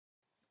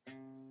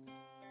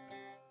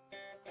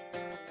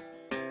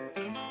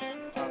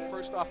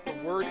first off, the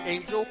word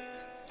angel.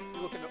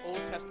 You look in the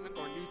Old Testament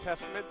or New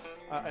Testament.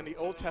 In the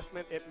Old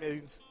Testament, it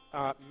means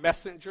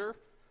messenger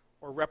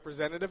or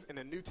representative. In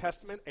the New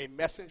Testament, a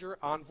messenger,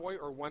 envoy,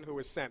 or one who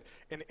is sent.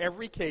 In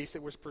every case,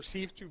 it was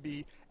perceived to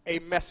be a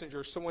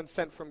messenger, someone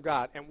sent from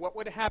God. And what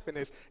would happen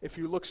is, if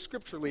you look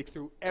scripturally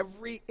through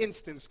every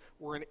instance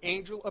where an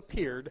angel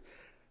appeared,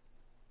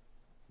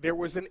 there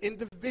was an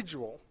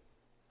individual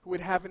who would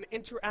have an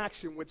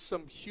interaction with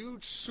some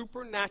huge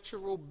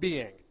supernatural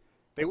being.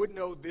 They would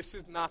know this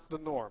is not the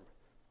norm.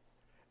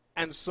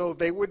 And so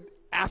they would,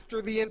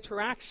 after the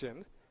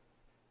interaction,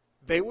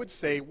 they would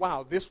say,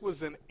 wow, this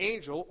was an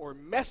angel or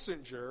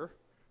messenger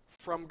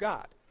from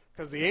God.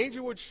 Because the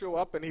angel would show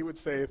up and he would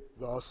say,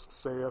 thus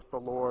saith the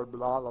Lord,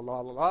 blah, blah,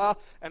 blah, blah, blah.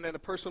 And then the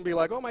person would be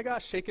like, oh my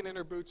gosh, shaking in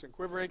their boots and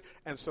quivering.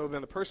 And so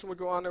then the person would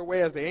go on their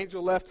way as the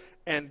angel left,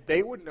 and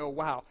they would know,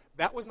 wow,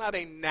 that was not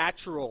a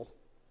natural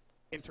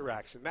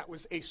interaction. That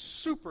was a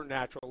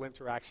supernatural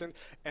interaction,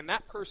 and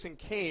that person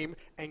came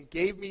and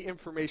gave me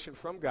information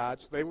from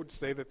God, so they would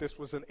say that this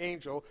was an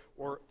angel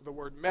or the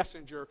word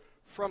messenger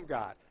from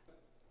God.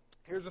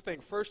 Here's the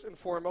thing. First and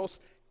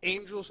foremost,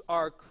 angels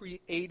are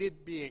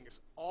created beings.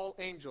 All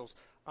angels.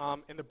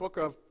 In the book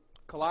of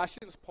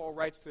Colossians, Paul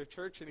writes to the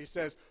church, and he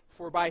says,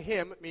 for by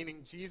him,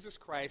 meaning Jesus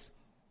Christ,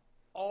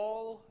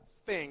 all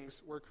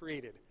things were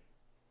created.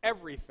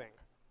 Everything.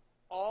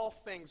 All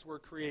things were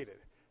created.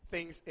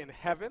 Things in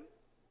heaven,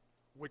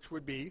 which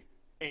would be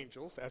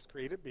angels as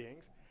created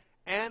beings,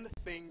 and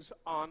things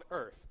on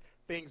earth.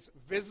 Things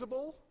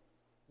visible,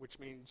 which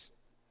means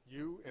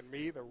you and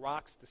me, the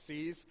rocks, the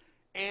seas,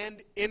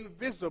 and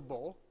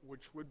invisible,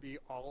 which would be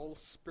all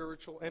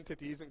spiritual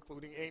entities,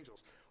 including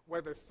angels.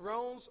 Whether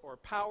thrones or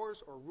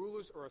powers or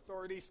rulers or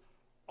authorities,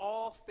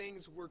 all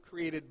things were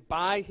created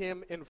by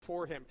him and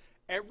for him.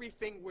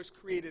 Everything was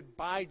created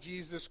by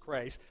Jesus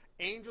Christ.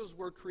 Angels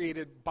were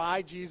created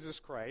by Jesus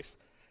Christ.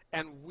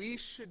 And we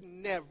should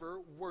never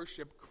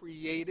worship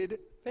created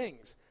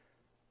things.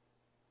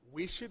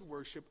 We should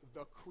worship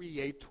the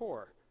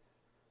Creator.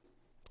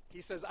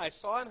 He says, I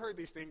saw and heard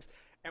these things,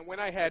 and when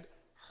I had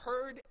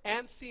heard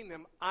and seen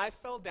them, I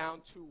fell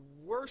down to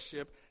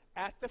worship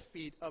at the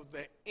feet of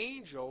the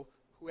angel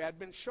who had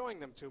been showing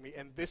them to me.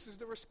 And this is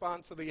the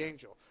response of the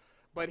angel.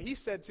 But he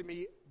said to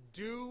me,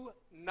 do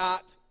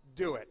not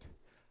do it.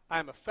 I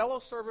am a fellow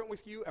servant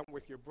with you and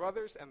with your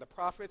brothers and the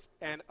prophets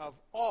and of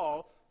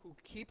all who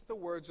keep the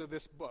words of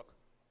this book.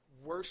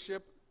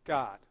 Worship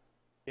God.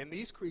 In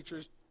these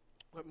creatures,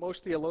 what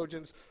most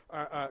theologians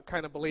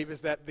kind of believe is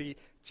that the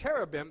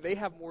cherubim, they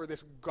have more of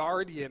this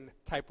guardian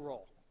type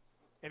role.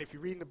 And if you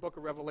read in the book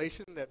of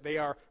Revelation, that they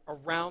are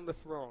around the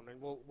throne,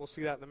 and we'll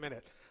see that in a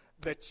minute.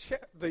 The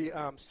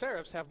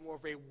seraphs have more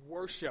of a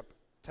worship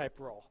type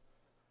role.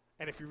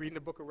 And if you read in the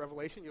book of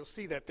Revelation, you'll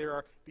see that there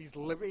are these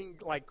living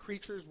like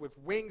creatures with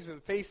wings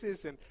and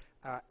faces and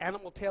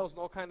animal tails and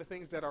all kinds of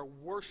things that are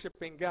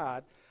worshiping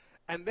God.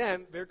 And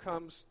then there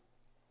comes,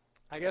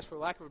 I guess for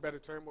lack of a better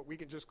term, what we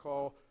can just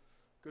call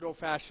good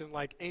old-fashioned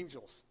like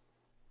angels.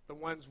 The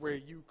ones where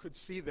you could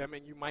see them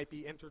and you might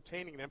be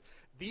entertaining them.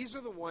 These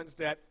are the ones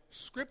that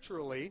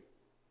scripturally,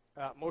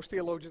 most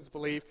theologians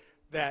believe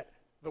that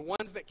the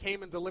ones that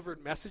came and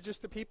delivered messages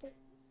to people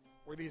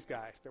were these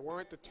guys. They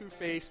weren't the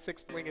two-faced,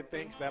 six-winged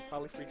things. That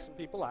probably freaks some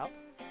people out.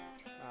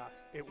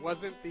 It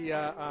wasn't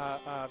the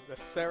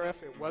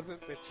seraph. It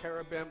wasn't the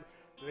cherubim.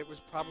 It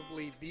was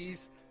probably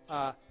these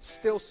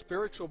still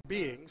spiritual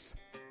beings,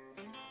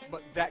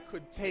 but that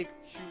could take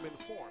human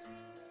form.